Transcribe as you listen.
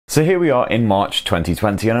So here we are in March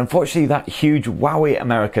 2020, and unfortunately that huge Huawei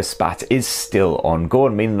America spat is still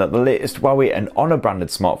ongoing, meaning that the latest Huawei and Honor branded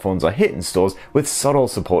smartphones are hitting stores with subtle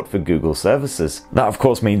support for Google services. That of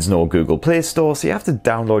course means no Google Play Store, so you have to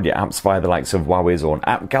download your apps via the likes of Huawei's own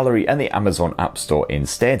app gallery and the Amazon App Store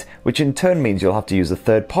instead, which in turn means you'll have to use a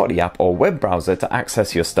third-party app or web browser to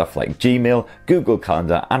access your stuff like Gmail, Google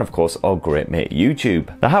Calendar, and of course our great mate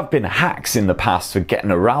YouTube. There have been hacks in the past for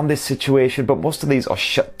getting around this situation, but most of these are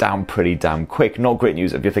shut down pretty damn quick. Not great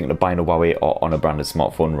news if you're thinking of buying a Huawei or Honor branded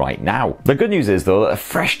smartphone right now. The good news is though that a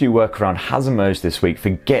fresh new workaround has emerged this week for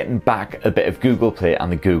getting back a bit of Google Play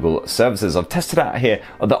and the Google services. I've tested out here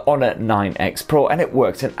on the Honor 9X Pro and it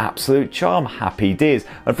works an absolute charm. Happy days.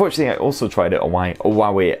 Unfortunately, I also tried it on my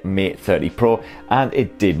Huawei Mate 30 Pro and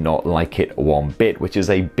it did not like it one bit, which is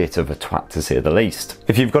a bit of a twat to say the least.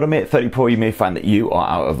 If you've got a Mate 30 Pro, you may find that you are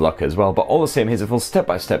out of luck as well, but all the same, here's a full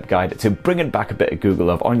step-by-step guide to bringing back a bit of Google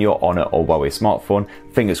love on your Honor or Huawei smartphone.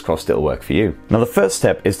 Fingers crossed it'll work for you. Now the first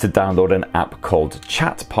step is to download an app called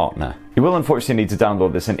Chat Partner. You will unfortunately need to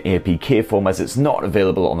download this in APK form as it's not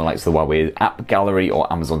available on the likes of the Huawei App Gallery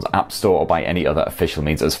or Amazon's App Store or by any other official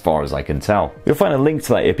means as far as I can tell. You'll find a link to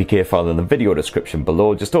that APK file in the video description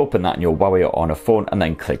below. Just open that in your Huawei or Honor phone and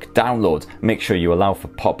then click download. Make sure you allow for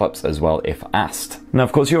pop-ups as well if asked. Now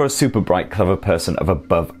of course you're a super bright, clever person of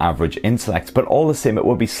above average intellect, but all the same it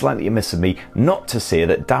would be slightly amiss of me not to say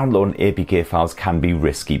that downloading APK files can be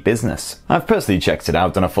risky business. I've personally checked it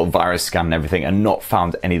out, done a full virus scan and everything, and not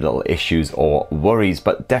found any little issues or worries,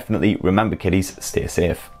 but definitely remember kiddies, stay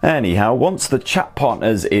safe. Anyhow, once the Chat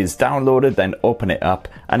Partners is downloaded, then open it up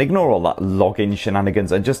and ignore all that login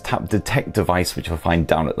shenanigans and just tap detect device, which you'll find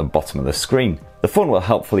down at the bottom of the screen. The phone will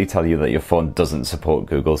helpfully tell you that your phone doesn't support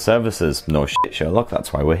Google services. No shit, Sherlock,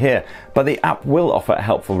 that's why we're here. But the app will offer a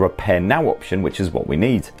helpful repair now option, which is what we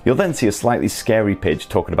need. You'll then see a slightly scary page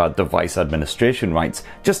talking about device administration rights.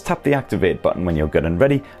 Just tap the activate button when you're good and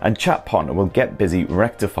ready, and Chat Partner will get busy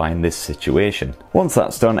rectifying this situation. Once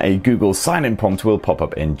that's done, a Google sign-in prompt will pop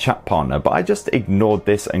up in Chat Partner, but I just ignored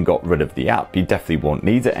this and got rid of the app. You definitely won't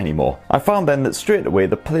need it anymore. I found then that straight away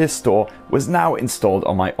the Play Store was now installed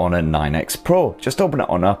on my Honor 9X Pro. Just open it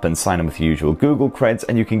on up and sign in with your usual Google creds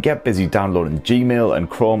and you can get busy downloading Gmail and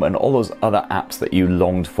Chrome and all those other apps that you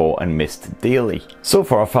longed for and missed dearly. So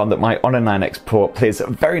far I've found that my Honor 9X Pro plays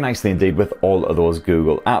very nicely indeed with all of those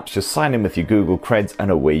Google apps. Just sign in with your Google creds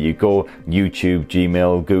and away you go. YouTube,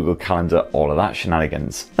 Gmail, Google Calendar, all of that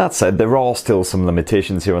shenanigans. That said, there are still some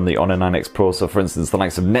limitations here on the Honor 9X Pro. So for instance, the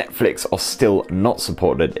likes of Netflix are still not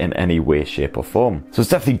supported in any way, shape or form. So it's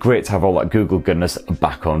definitely great to have all that Google goodness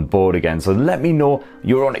back on board again. So let me know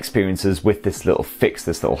your own experiences with this little fix,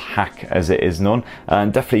 this little hack as it is known,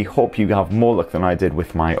 and definitely hope you have more luck than I did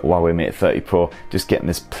with my Huawei Mate 30 Pro just getting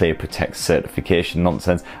this Play Protect certification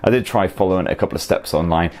nonsense. I did try following a couple of steps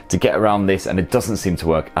online to get around this and it doesn't seem to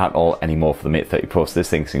work at all anymore for the Mate 30 Pro, so this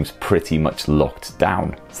thing seems pretty much locked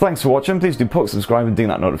down. So thanks for watching, please do poke, subscribe and ding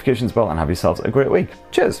that notifications bell and have yourselves a great week.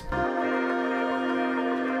 Cheers!